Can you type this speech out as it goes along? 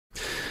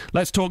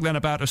Let's talk then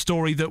about a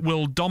story that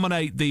will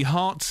dominate the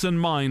hearts and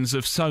minds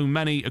of so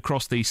many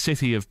across the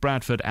city of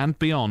Bradford and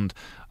beyond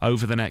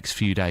over the next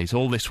few days.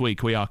 All this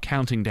week we are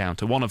counting down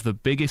to one of the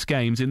biggest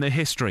games in the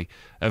history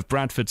of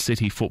Bradford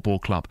City Football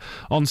Club.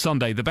 On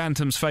Sunday, the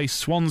Bantams face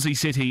Swansea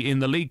City in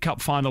the League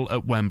Cup final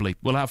at Wembley.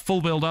 We'll have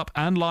full build-up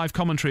and live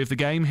commentary of the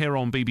game here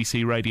on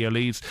BBC Radio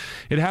Leeds.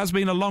 It has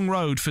been a long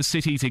road for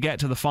City to get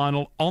to the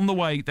final. On the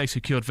way, they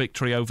secured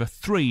victory over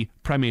 3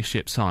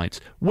 Premiership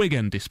sides.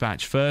 Wigan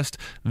dispatched first,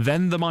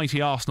 then the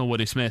mighty Arsenal were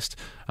dismissed,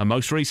 and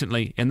most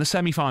recently, in the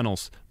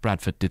semi-finals,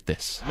 Bradford did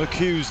this.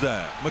 McHugh's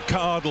there,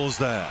 McArdle's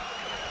there.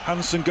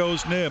 Hansen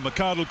goes near,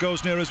 McArdle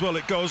goes near as well,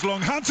 it goes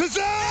long, Hansen's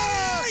there!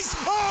 Yes!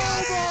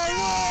 Oh my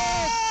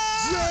word!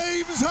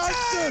 James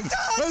Hansen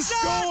has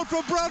scored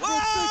for Bradford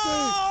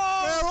City!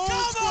 They're all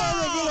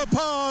square at Villa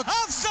Park,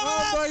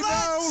 and they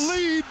now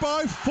lead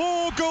by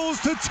 4 goals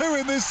to 2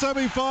 in this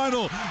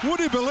semi-final. Would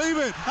you believe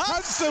it?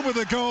 Hansen with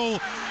a goal,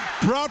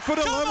 Bradford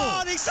at level. Come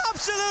on, it's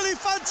absolutely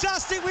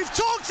fantastic. We've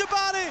talked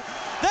about it.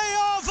 They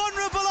are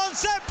vulnerable on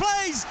set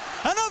plays,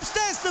 and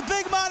upstairs the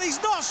big man,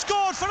 he's not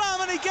scored for how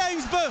many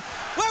games, but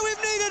where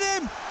we've needed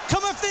him,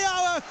 cometh the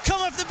hour,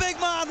 cometh the big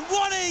man,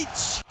 1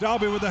 each.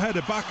 Derby with the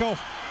header, back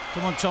off.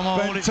 Come on, Tom,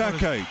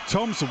 Benteke,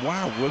 Thompson,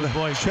 wow, with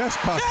a chest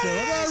pass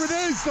there. There it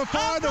is, the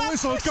final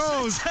whistle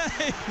goes.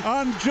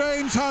 And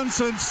James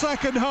Hansen's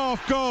second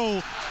half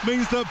goal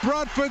means that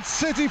Bradford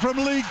City from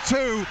League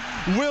 2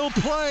 will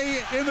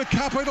play in the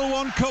Capital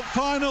One Cup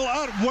final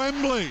at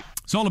Wembley.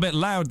 It's all a bit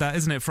loud, that,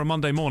 isn't it, for a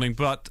Monday morning,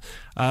 but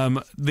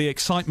the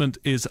excitement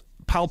is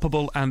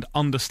palpable and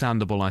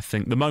understandable, I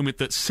think. The moment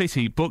that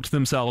City booked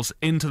themselves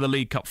into the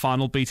League Cup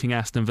final, beating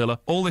Aston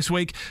Villa. All this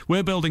week,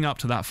 we're building up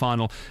to that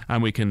final,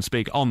 and we can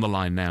speak on the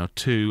line now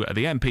to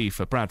the MP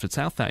for Bradford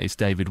South. That is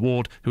David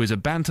Ward, who is a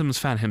Bantams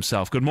fan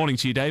himself. Good morning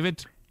to you,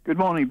 David. Good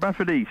morning,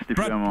 Bradford East, if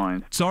you don't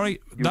mind. Sorry,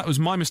 that was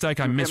my mistake.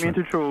 I misread. Get me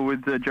into trouble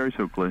with Joe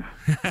Sutcliffe.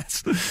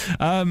 Yes.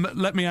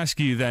 Let me ask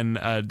you then,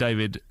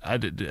 David,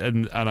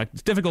 and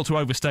it's difficult to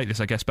overstate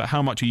this, I guess, but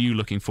how much are you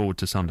looking forward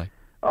to Sunday?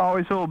 Oh,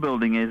 it's all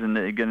building, isn't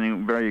it?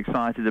 Getting very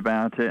excited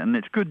about it, and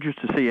it's good just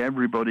to see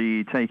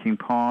everybody taking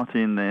part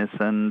in this,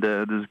 and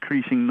there's a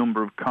increasing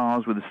number of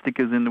cars with the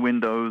stickers in the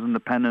windows and the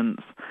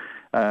pennants,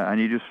 and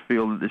you just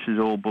feel that this is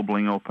all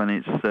bubbling up, and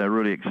it's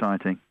really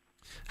exciting.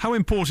 How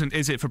important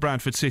is it for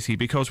Bradford City?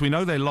 Because we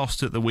know they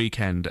lost at the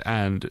weekend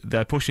and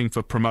they're pushing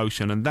for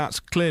promotion, and that's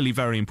clearly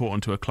very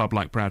important to a club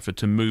like Bradford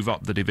to move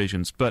up the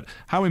divisions. But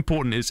how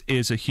important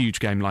is a huge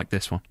game like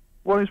this one?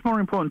 Well, it's more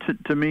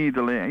important to me.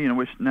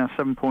 We're now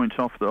 7 points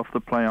off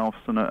the playoffs,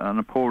 and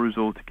a poor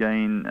result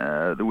again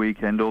the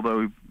weekend.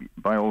 Although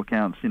by all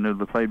accounts,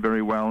 they played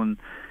very well and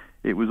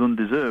it was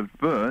undeserved.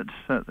 But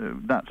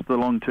that's the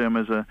long term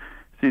as a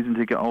season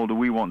ticket holder.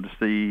 We want to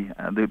see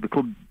the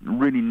club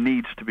really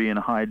needs to be in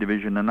a higher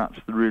division, and that's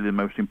really the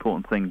most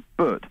important thing.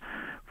 But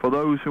for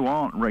those who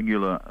aren't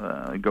regular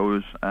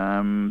goers,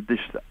 this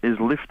is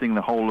lifting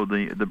the whole of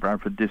the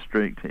Bradford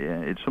district.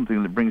 It's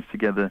something that brings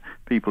together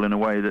people in a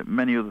way that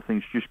many other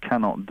things just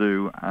cannot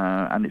do,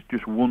 and it's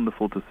just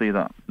wonderful to see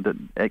that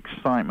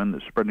excitement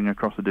that's spreading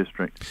across the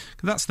district.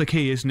 That's the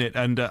key, isn't it?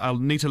 And I'll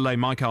need to lay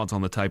my cards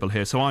on the table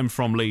here. So I'm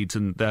from Leeds,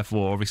 and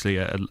therefore obviously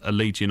a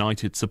Leeds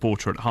United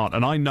supporter at heart,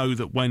 and I know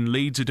that when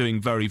Leeds are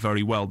doing very,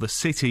 very well, the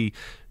city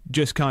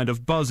just kind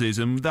of buzzes,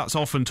 and that's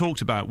often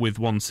talked about with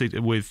one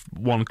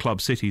club,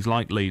 cities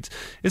like Leeds.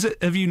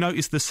 Have you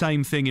noticed the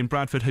same thing in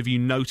Bradford? Have you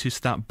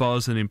noticed that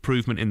buzz and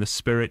improvement in the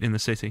spirit in the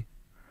city?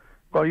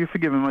 Well, you're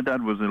forgiven. My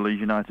dad was a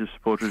Leeds United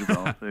supporter as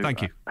well. So,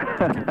 Thank you.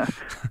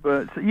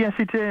 But yes,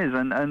 it is,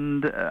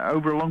 and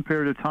over a long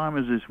period of time,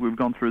 as we've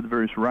gone through the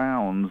various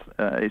rounds,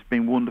 it's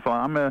been wonderful.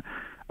 I'm a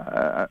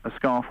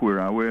scarf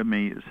wearer. I wear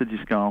my city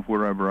scarf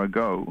wherever I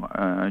go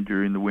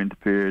during the winter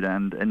period,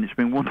 and it's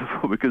been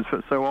wonderful because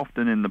so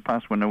often in the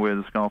past when I wear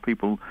the scarf,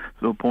 people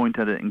sort of point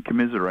at it and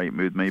commiserate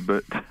with me.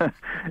 But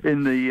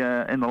in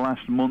the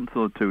last month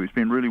or two, it's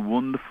been really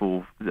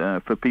wonderful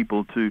for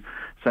people to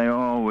say,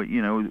 oh,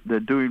 they're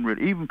doing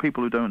really. Even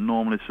people who don't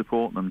normally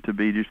support them to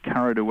be just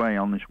carried away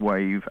on this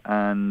wave,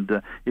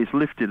 and it's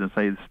lifted, and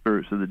say, the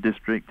spirits of the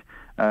district.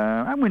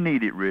 And we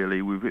need it,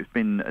 really. It's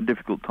been a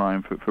difficult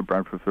time for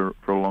Bradford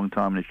for a long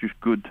time, and it's just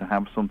good to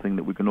have something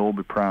that we can all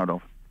be proud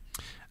of.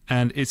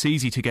 And it's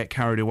easy to get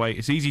carried away.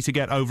 It's easy to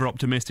get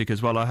over-optimistic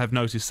as well. I have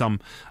noticed some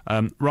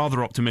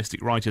rather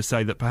optimistic writers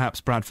say that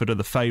perhaps Bradford are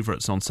the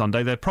favourites on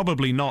Sunday. They're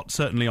probably not,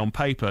 certainly on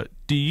paper.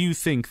 Do you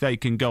think they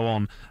can go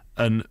on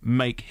and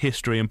make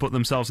history and put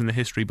themselves in the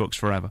history books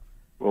forever?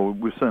 Well,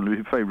 we'd certainly be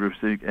in favour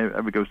if it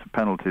ever goes to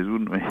penalties,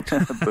 wouldn't we?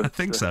 But, I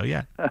think so,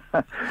 yeah.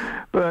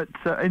 But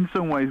in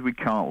some ways we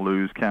can't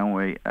lose, can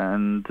we?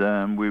 And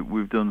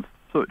we've done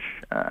such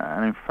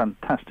a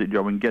fantastic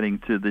job in getting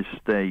to this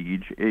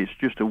stage. It's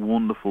just a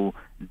wonderful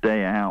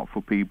day out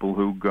for people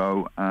who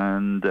go,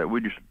 and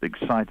we're just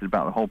excited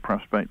about the whole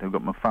prospect. I've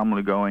got my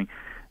family going,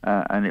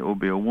 and it will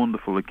be a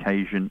wonderful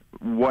occasion,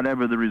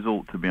 whatever the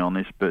result, to be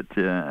honest, but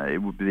it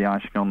would be the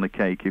icing on the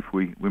cake if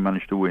we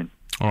manage to win.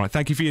 All right,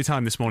 thank you for your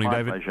time this morning,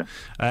 David. My pleasure.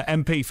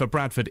 MP for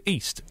Bradford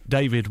East,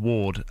 David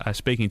Ward,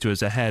 speaking to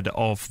us ahead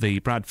of the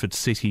Bradford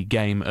City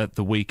game at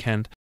the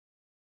weekend.